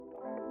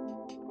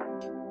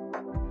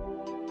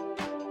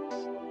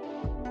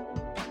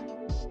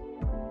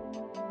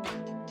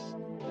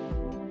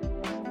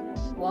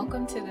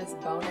Welcome to this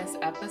bonus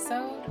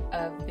episode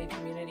of the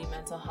Community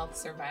Mental Health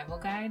Survival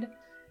Guide.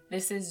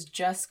 This is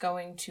just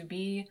going to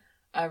be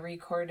a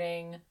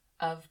recording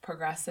of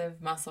progressive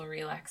muscle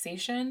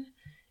relaxation.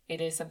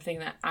 It is something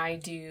that I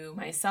do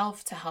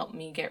myself to help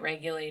me get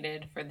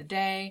regulated for the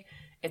day.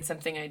 It's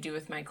something I do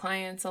with my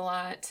clients a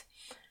lot.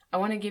 I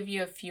want to give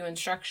you a few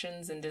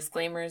instructions and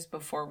disclaimers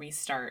before we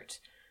start.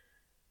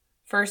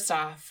 First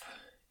off,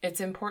 it's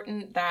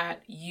important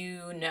that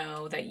you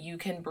know that you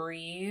can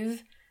breathe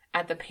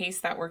at the pace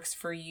that works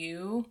for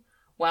you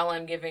while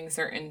I'm giving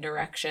certain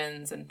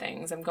directions and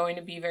things. I'm going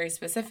to be very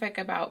specific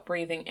about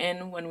breathing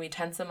in when we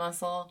tense a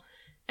muscle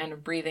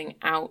and breathing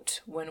out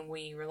when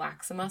we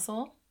relax a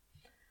muscle.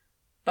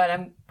 But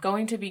I'm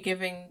going to be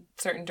giving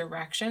certain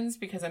directions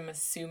because I'm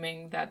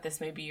assuming that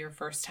this may be your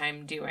first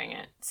time doing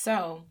it.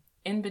 So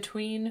in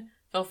between,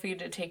 feel free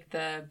to take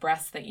the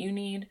breaths that you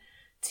need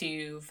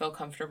to feel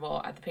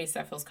comfortable at the pace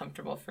that feels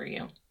comfortable for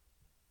you.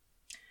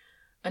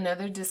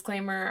 Another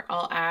disclaimer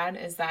I'll add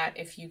is that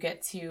if you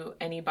get to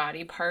any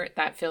body part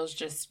that feels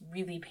just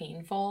really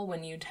painful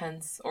when you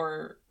tense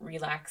or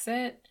relax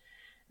it,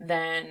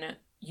 then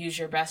use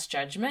your best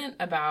judgment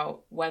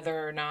about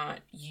whether or not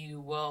you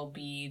will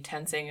be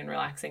tensing and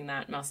relaxing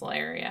that muscle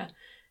area.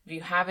 If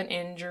you have an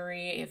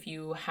injury, if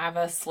you have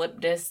a slip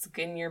disc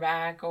in your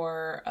back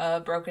or a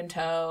broken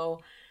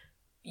toe,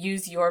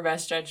 use your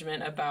best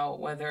judgment about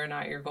whether or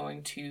not you're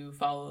going to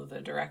follow the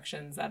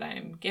directions that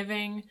I'm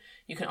giving.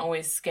 You can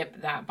always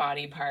skip that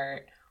body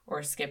part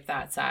or skip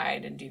that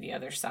side and do the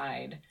other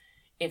side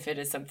if it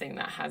is something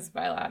that has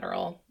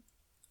bilateral.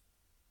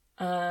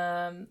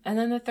 And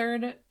then the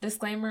third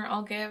disclaimer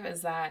I'll give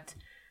is that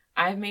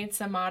I've made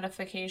some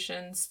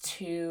modifications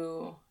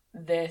to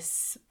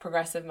this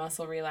progressive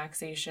muscle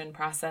relaxation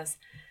process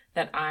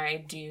that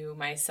I do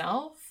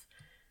myself.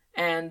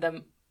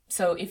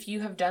 So if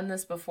you have done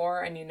this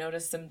before and you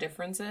notice some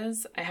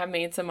differences, I have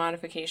made some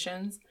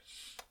modifications.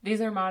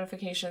 These are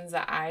modifications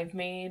that I've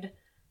made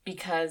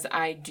because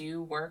I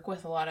do work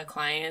with a lot of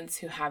clients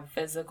who have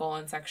physical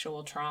and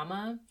sexual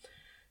trauma.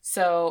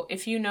 So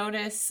if you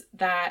notice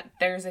that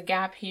there's a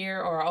gap here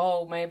or,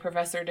 oh, my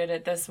professor did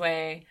it this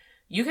way,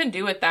 you can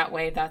do it that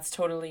way. That's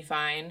totally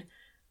fine.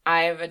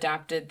 I've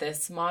adapted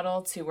this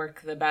model to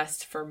work the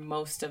best for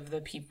most of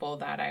the people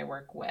that I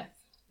work with.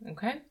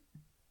 Okay?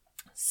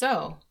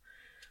 So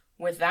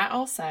with that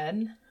all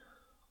said,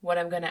 what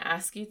I'm going to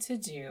ask you to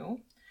do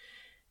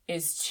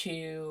is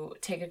to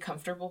take a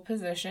comfortable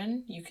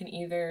position. You can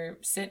either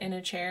sit in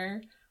a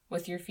chair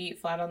with your feet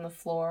flat on the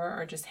floor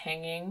or just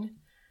hanging,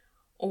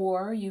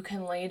 or you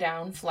can lay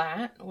down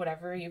flat,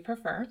 whatever you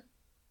prefer.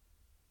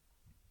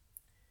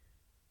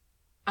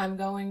 I'm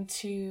going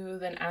to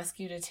then ask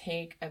you to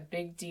take a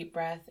big deep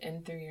breath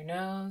in through your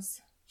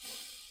nose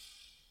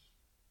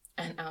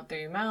and out through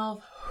your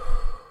mouth.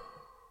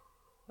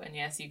 And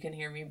yes, you can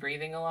hear me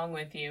breathing along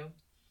with you.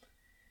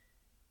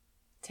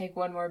 Take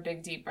one more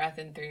big deep breath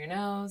in through your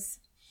nose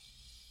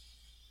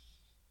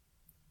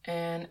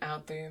and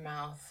out through your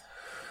mouth.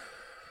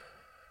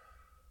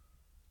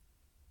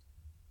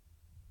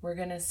 We're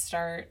going to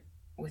start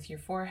with your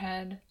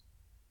forehead.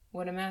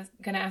 What I'm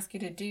going to ask you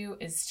to do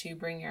is to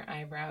bring your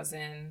eyebrows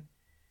in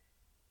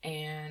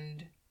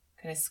and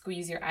kind of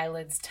squeeze your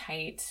eyelids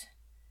tight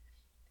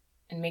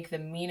and make the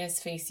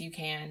meanest face you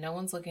can. No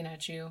one's looking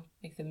at you.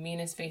 Make the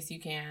meanest face you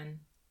can.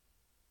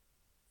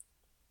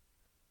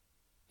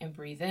 And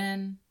breathe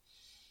in.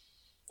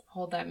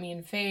 Hold that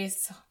mean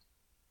face.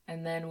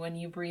 And then when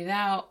you breathe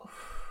out,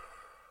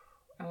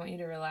 I want you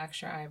to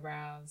relax your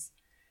eyebrows.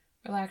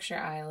 Relax your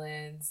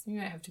eyelids. You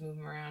might have to move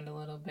them around a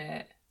little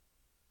bit.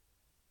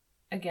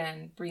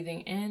 Again,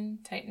 breathing in,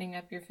 tightening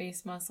up your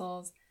face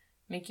muscles.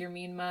 Make your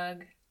mean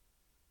mug.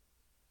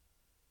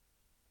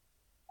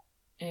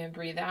 And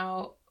breathe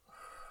out.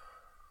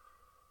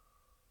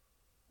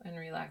 And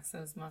relax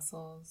those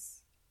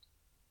muscles.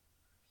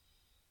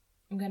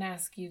 I'm going to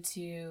ask you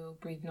to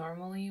breathe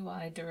normally while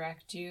I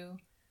direct you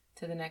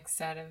to the next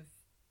set of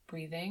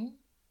breathing.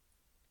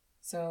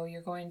 So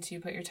you're going to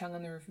put your tongue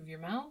on the roof of your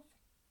mouth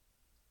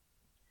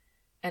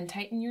and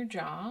tighten your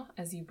jaw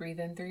as you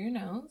breathe in through your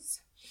nose.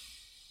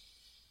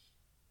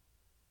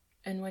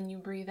 And when you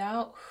breathe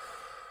out,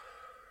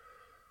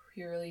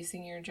 you're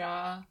releasing your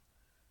jaw.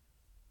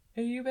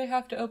 And you may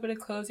have to open and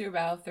close your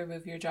mouth or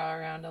move your jaw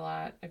around a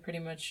lot. I pretty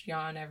much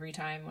yawn every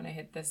time when I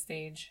hit this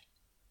stage.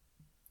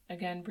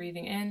 Again,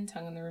 breathing in,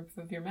 tongue on the roof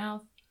of your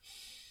mouth,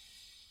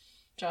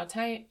 jaw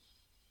tight.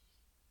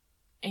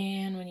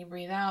 And when you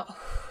breathe out,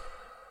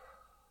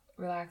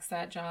 relax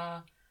that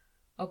jaw,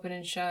 open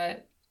and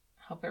shut,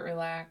 help it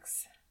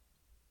relax.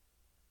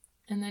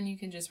 And then you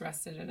can just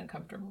rest it in a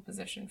comfortable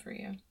position for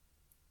you.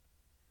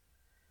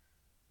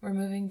 We're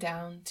moving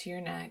down to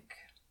your neck.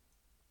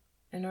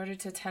 In order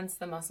to tense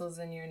the muscles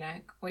in your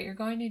neck, what you're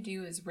going to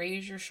do is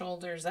raise your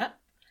shoulders up,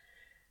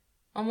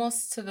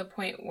 almost to the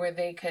point where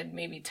they could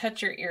maybe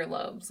touch your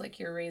earlobes, like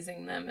you're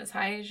raising them as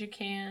high as you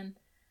can.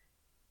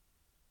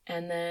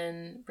 And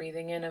then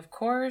breathing in, of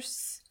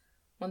course.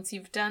 Once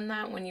you've done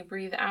that, when you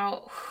breathe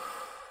out,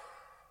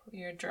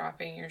 you're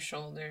dropping your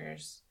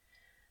shoulders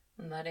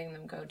and letting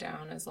them go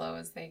down as low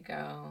as they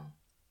go.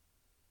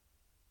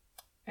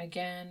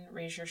 Again,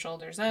 raise your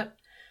shoulders up.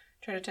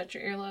 Try to touch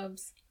your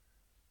earlobes.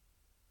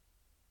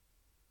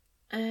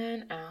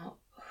 And out.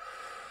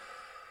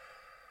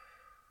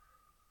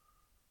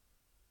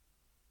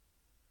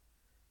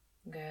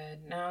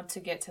 Good. Now to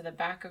get to the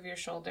back of your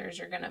shoulders,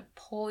 you're going to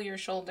pull your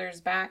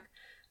shoulders back,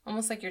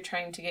 almost like you're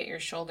trying to get your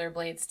shoulder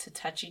blades to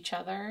touch each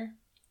other.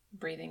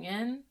 Breathing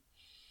in.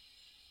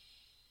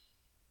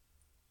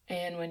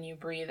 And when you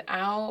breathe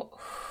out,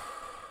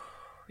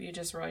 you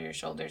just roll your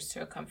shoulders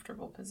to a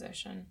comfortable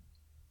position.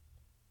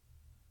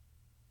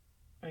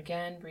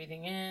 Again,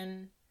 breathing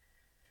in,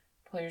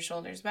 pull your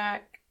shoulders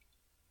back.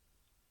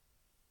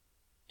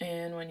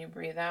 And when you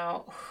breathe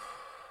out,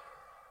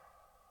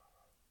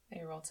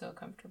 they roll to a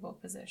comfortable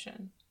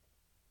position.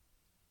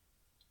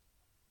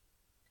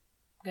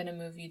 I'm going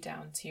to move you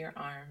down to your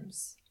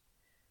arms.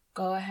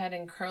 Go ahead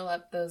and curl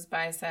up those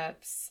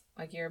biceps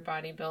like you're a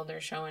bodybuilder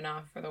showing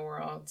off for the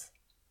world.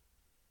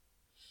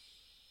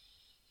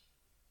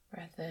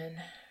 Breath in.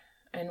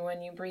 And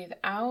when you breathe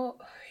out,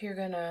 you're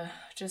going to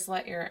just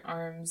let your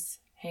arms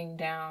hang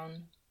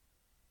down.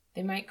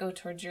 They might go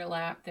towards your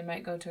lap. They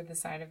might go to the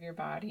side of your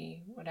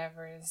body,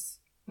 whatever is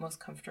most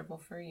comfortable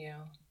for you.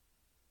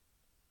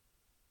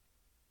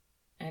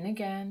 And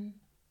again,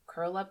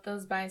 curl up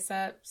those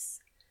biceps.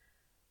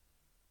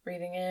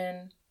 Breathing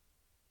in.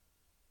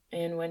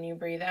 And when you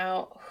breathe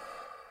out,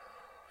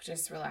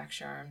 just relax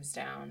your arms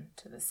down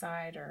to the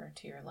side or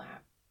to your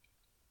lap.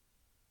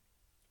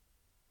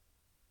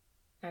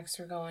 Next,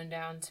 we're going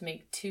down to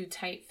make 2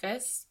 tight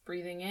fists.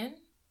 Breathing in,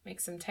 make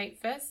some tight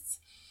fists.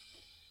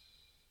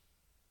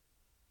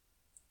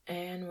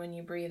 And when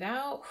you breathe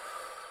out,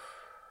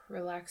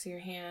 relax your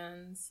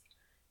hands.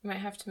 You might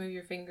have to move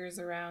your fingers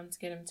around to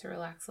get them to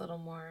relax a little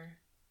more.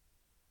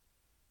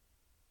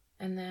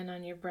 And then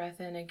on your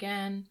breath in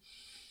again,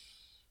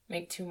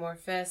 make 2 more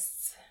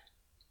fists.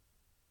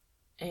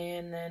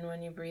 And then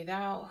when you breathe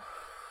out,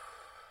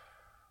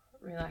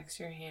 relax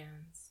your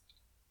hands.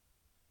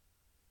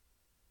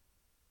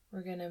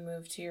 We're going to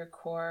move to your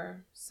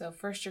core. So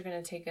first you're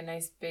going to take a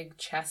nice big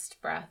chest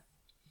breath.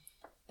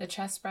 The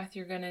chest breath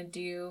you're going to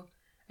do,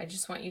 I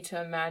just want you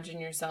to imagine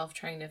yourself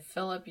trying to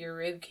fill up your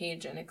rib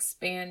cage and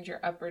expand your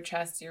upper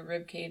chest, your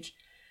rib cage,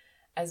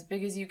 as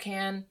big as you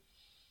can.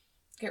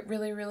 Get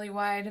really, really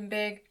wide and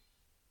big.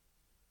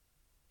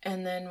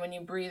 And then when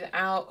you breathe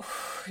out,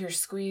 you're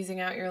squeezing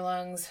out your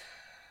lungs.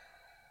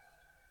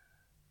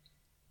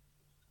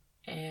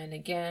 And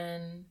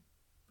again,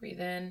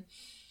 breathe in.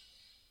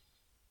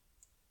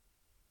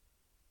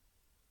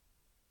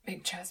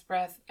 Big chest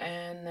breath,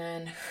 and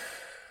then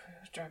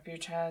drop your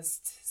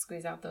chest,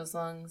 squeeze out those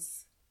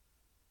lungs.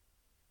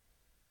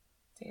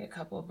 Take a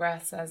couple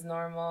breaths as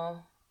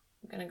normal.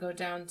 I'm going to go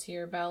down to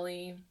your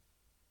belly.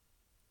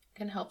 It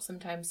can help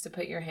sometimes to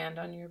put your hand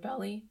on your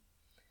belly.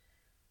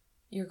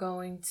 You're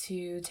going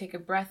to take a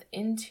breath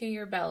into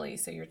your belly,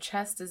 so your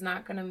chest is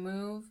not going to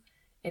move.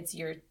 It's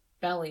your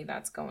belly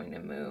that's going to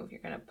move.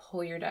 You're going to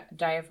pull your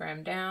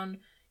diaphragm down.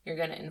 You're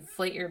going to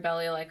inflate your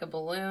belly like a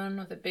balloon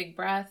with a big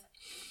breath.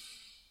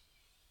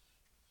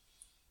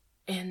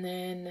 And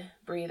then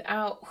breathe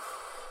out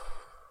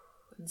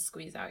and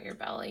squeeze out your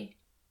belly.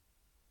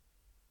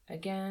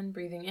 Again,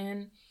 breathing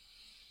in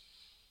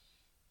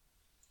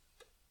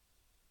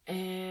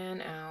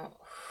and out.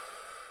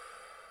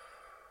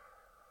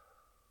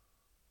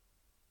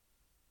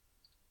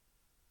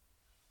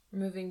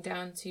 Moving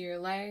down to your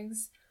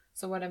legs.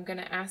 So what I'm going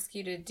to ask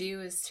you to do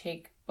is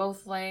take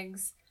both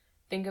legs.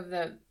 Think of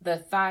the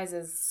thighs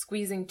as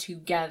squeezing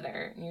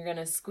together. And you're going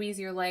to squeeze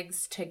your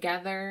legs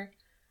together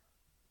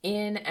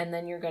in, and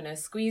then you're going to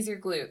squeeze your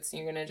glutes.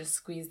 You're going to just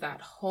squeeze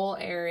that whole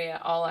area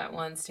all at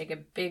once. Take a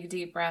big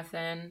deep breath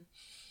in.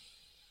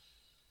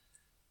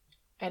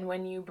 And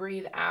when you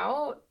breathe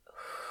out,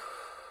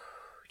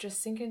 just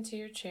sink into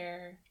your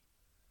chair.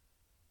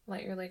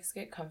 Let your legs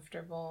get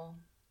comfortable.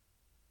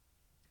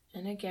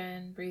 And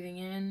again, breathing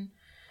in,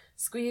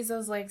 squeeze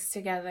those legs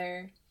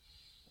together.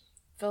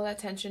 Feel that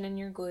tension in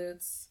your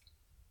glutes.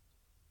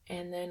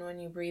 And then when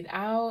you breathe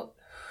out,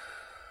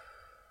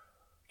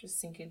 just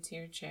sink into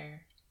your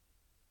chair.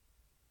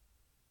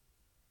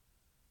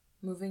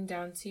 Moving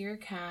down to your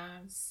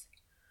calves.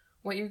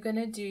 What you're going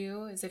to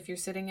do is, if you're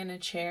sitting in a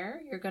chair,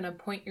 you're going to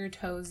point your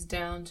toes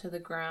down to the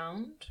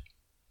ground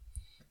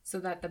so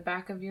that the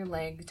back of your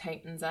leg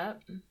tightens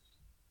up,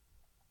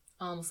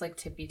 almost like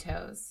tippy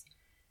toes.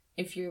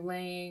 If you're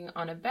laying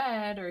on a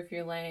bed or if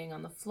you're laying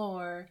on the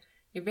floor,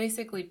 you're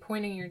basically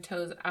pointing your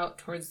toes out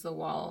towards the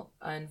wall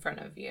in front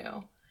of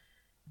you.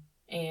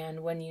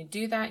 And when you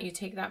do that, you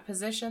take that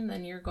position,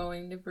 then you're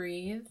going to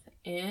breathe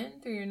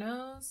in through your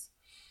nose,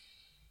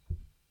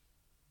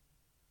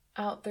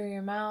 out through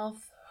your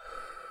mouth.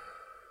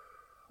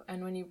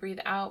 And when you breathe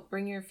out,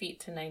 bring your feet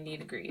to 90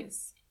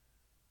 degrees.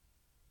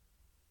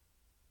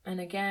 And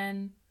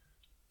again,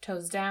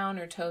 toes down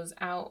or toes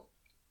out.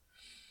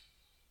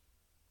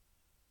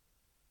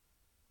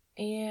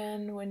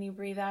 And when you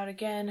breathe out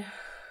again,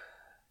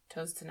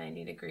 toes to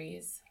 90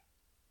 degrees.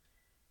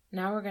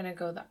 Now we're going to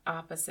go the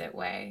opposite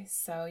way.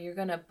 So you're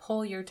going to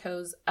pull your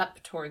toes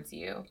up towards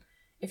you.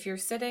 If you're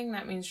sitting,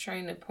 that means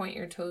trying to point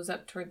your toes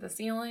up toward the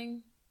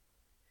ceiling.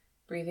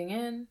 Breathing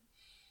in.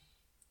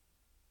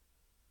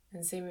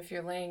 And same if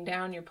you're laying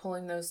down, you're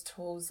pulling those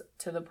toes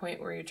to the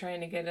point where you're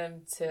trying to get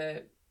them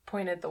to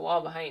point at the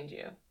wall behind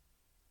you.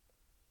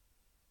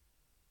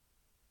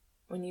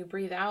 When you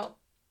breathe out,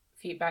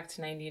 feet back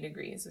to 90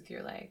 degrees with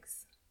your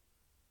legs.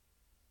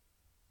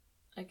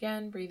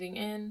 Again, breathing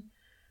in,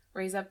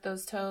 raise up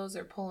those toes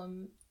or pull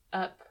them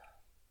up.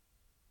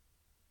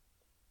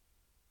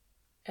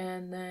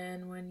 And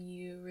then when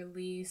you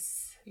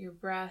release your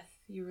breath,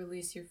 you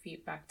release your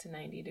feet back to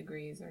 90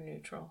 degrees or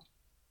neutral.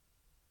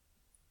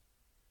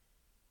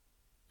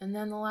 And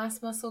then the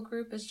last muscle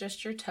group is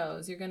just your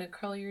toes. You're going to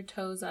curl your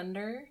toes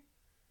under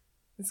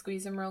and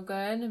squeeze them real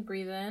good and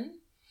breathe in.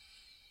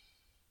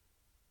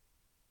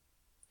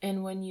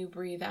 And when you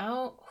breathe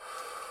out,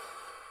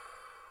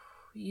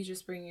 you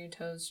just bring your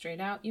toes straight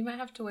out. You might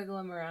have to wiggle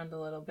them around a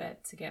little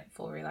bit to get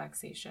full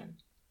relaxation.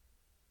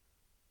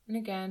 And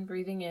again,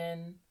 breathing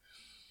in,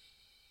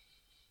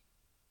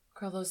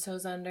 curl those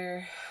toes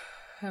under.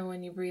 And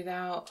when you breathe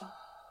out,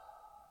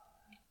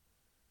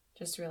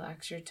 just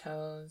relax your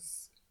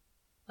toes.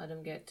 Let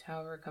them get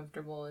however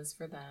comfortable is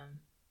for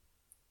them.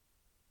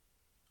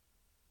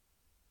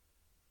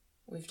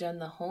 We've done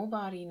the whole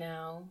body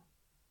now.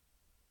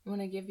 I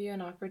want to give you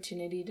an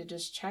opportunity to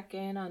just check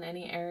in on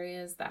any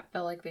areas that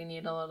feel like they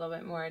need a little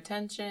bit more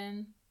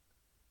attention.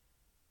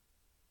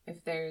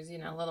 If there's,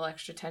 a little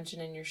extra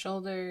tension in your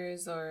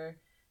shoulders or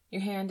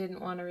your hand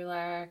didn't want to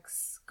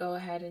relax, go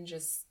ahead and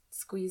just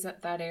squeeze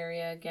up that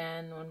area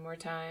again one more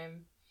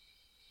time.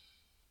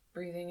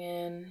 Breathing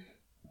in.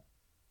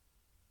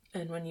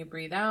 And when you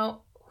breathe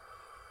out,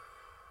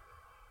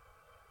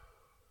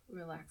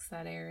 relax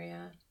that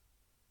area.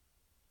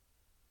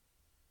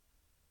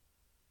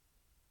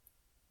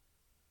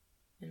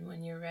 And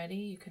when you're ready,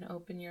 you can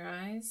open your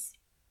eyes.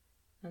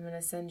 I'm going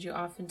to send you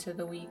off into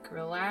the week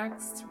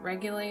relaxed,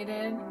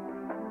 regulated,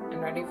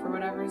 and ready for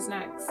whatever's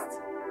next.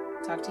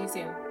 Talk to you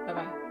soon.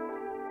 Bye-bye.